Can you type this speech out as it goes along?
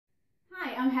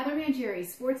I'm Heather Mangieri,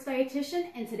 sports dietitian,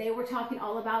 and today we're talking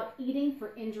all about eating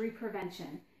for injury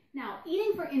prevention. Now,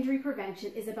 eating for injury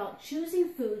prevention is about choosing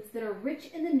foods that are rich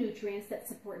in the nutrients that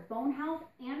support bone health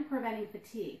and preventing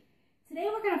fatigue. Today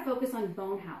we're going to focus on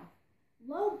bone health.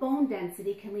 Low bone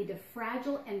density can lead to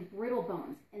fragile and brittle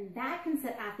bones, and that can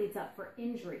set athletes up for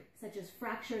injury, such as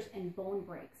fractures and bone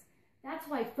breaks. That's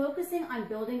why focusing on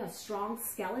building a strong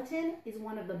skeleton is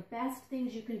one of the best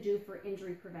things you can do for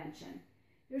injury prevention.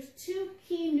 There's two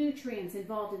key nutrients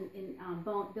involved in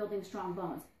building strong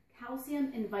bones,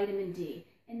 calcium and vitamin D,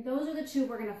 and those are the two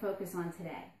we're going to focus on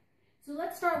today. So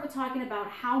let's start with talking about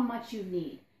how much you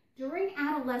need. During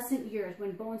adolescent years,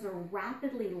 when bones are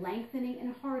rapidly lengthening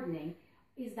and hardening,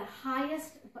 is the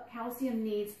highest calcium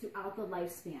needs throughout the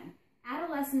lifespan.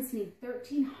 Adolescents need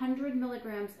 1,300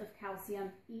 milligrams of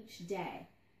calcium each day.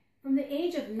 From the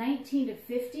age of 19 to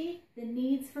 50, the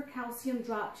needs for calcium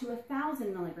drop to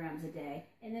 1,000 milligrams a day,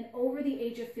 and then over the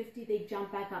age of 50, they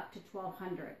jump back up to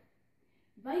 1,200.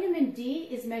 Vitamin D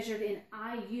is measured in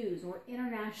IUs, or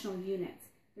international units.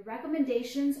 The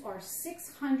recommendations are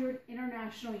 600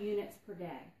 international units per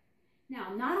day.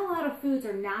 Now, not a lot of foods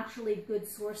are naturally good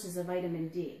sources of vitamin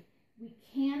D. We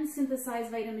can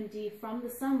synthesize vitamin D from the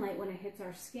sunlight when it hits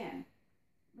our skin.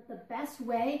 But the best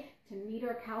way to meet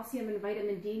our calcium and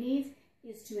vitamin D needs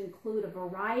is to include a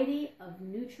variety of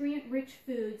nutrient-rich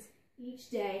foods each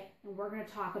day, and we're going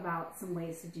to talk about some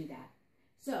ways to do that.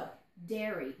 So,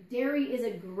 dairy. Dairy is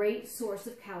a great source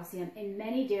of calcium, and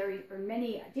many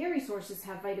dairy sources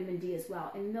have vitamin D as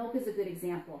well, and milk is a good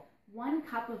example. 1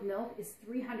 cup of milk is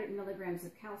 300 milligrams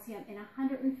of calcium and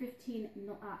 115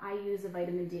 IUs of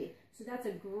vitamin D. So that's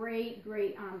a great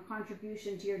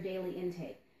contribution to your daily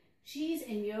intake. Cheese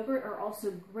and yogurt are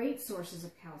also great sources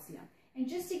of calcium. And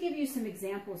just to give you some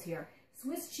examples here,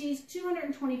 Swiss cheese,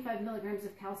 225 milligrams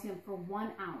of calcium for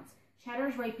 1 ounce.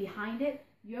 Cheddar's right behind it.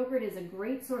 Yogurt is a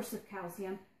great source of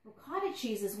calcium. Ricotta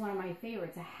cheese is one of my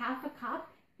favorites. A half a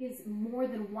cup is more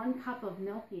than 1 cup of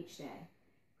milk each day.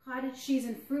 Cottage cheese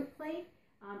and fruit plate.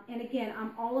 And again,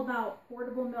 I'm all about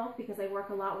portable milk because I work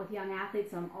a lot with young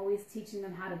athletes, so I'm always teaching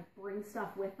them how to bring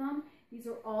stuff with them. These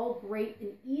are all great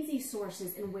and easy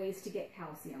sources and ways to get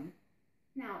calcium.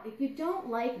 Now, if you don't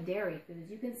like dairy foods,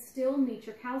 you can still meet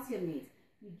your calcium needs.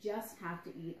 You just have to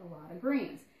eat a lot of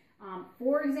greens.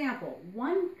 For example,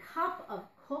 1 cup of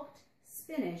cooked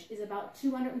spinach is about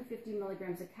 250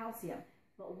 milligrams of calcium,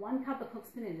 but 1 cup of cooked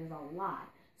spinach is a lot.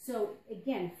 So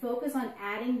again, focus on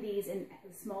adding these in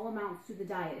small amounts to the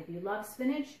diet. If you love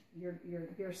spinach,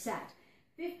 you're set.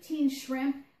 15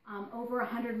 shrimp, over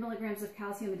 100 milligrams of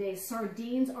calcium a day.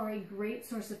 Sardines are a great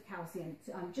source of calcium.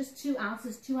 Just 2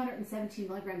 ounces, 217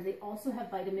 milligrams. They also have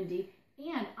vitamin D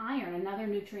and iron, another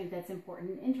nutrient that's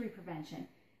important in injury prevention.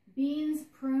 Beans,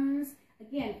 prunes.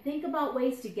 Again, think about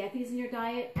ways to get these in your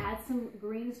diet. Add some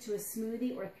greens to a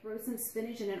smoothie or throw some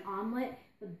spinach in an omelet.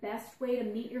 The best way to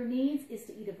meet your needs is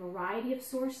to eat a variety of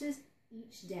sources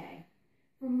each day.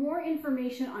 For more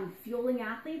information on fueling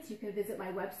athletes, you can visit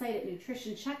my website at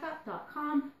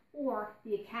nutritioncheckup.com or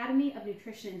the Academy of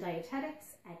Nutrition and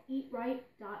Dietetics at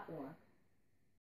eatright.org.